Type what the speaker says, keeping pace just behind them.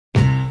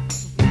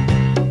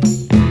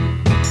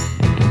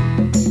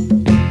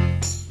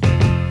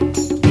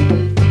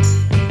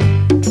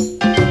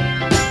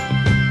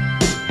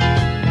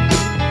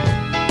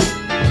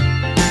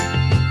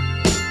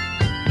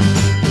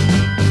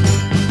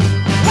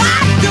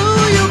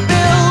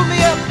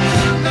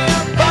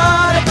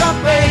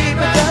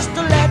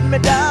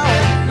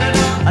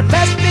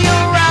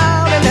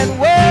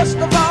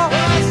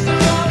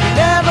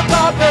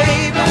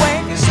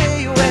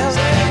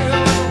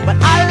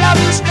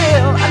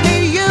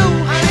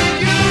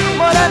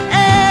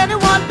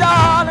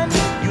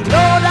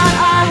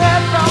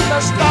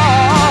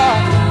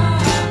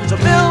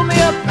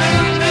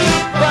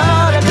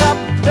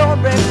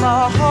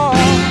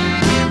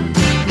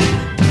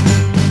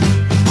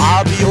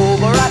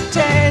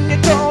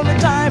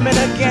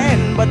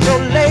calling, but you're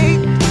late.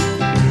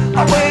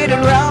 I waited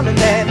around and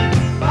then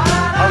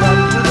I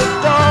run to the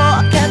door.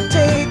 I can't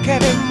take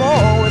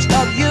anymore. It's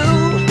not you.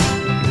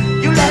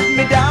 You let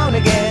me down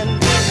again.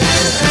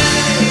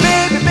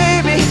 Baby,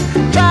 baby,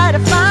 try to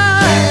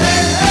find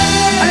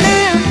a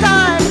little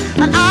time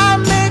and I'll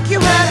make you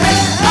happy.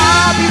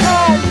 I'll be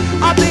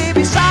home, I'll be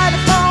beside the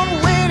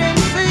phone waiting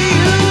for you.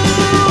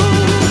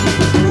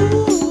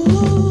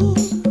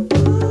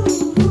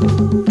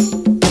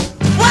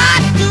 Why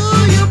do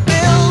you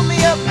build me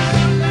up,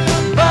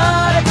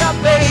 buttercup,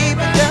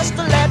 baby, just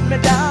to let me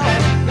down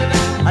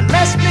and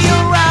mess me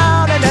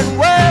around? And then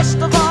worst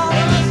of all,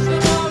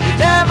 you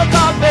never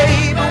call,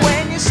 baby,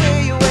 when you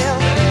say you will.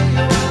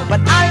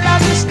 But I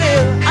love you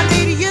still, I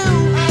need you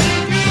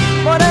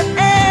more than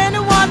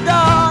anyone,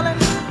 darling.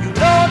 You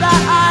know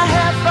that I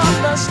have from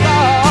the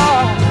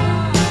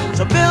start.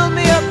 So build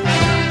me up,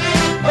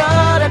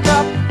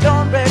 buttercup,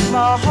 don't break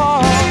my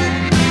heart.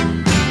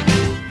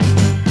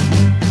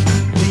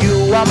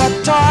 You are my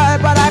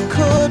toy, but I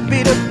could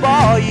be the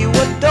boy you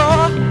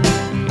adore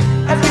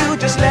if you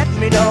just let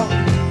me know.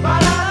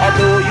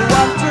 Although you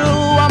are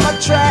true, I'm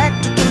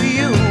attracted to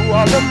you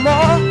all the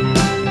more.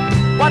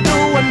 Why do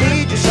I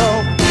need you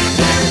so?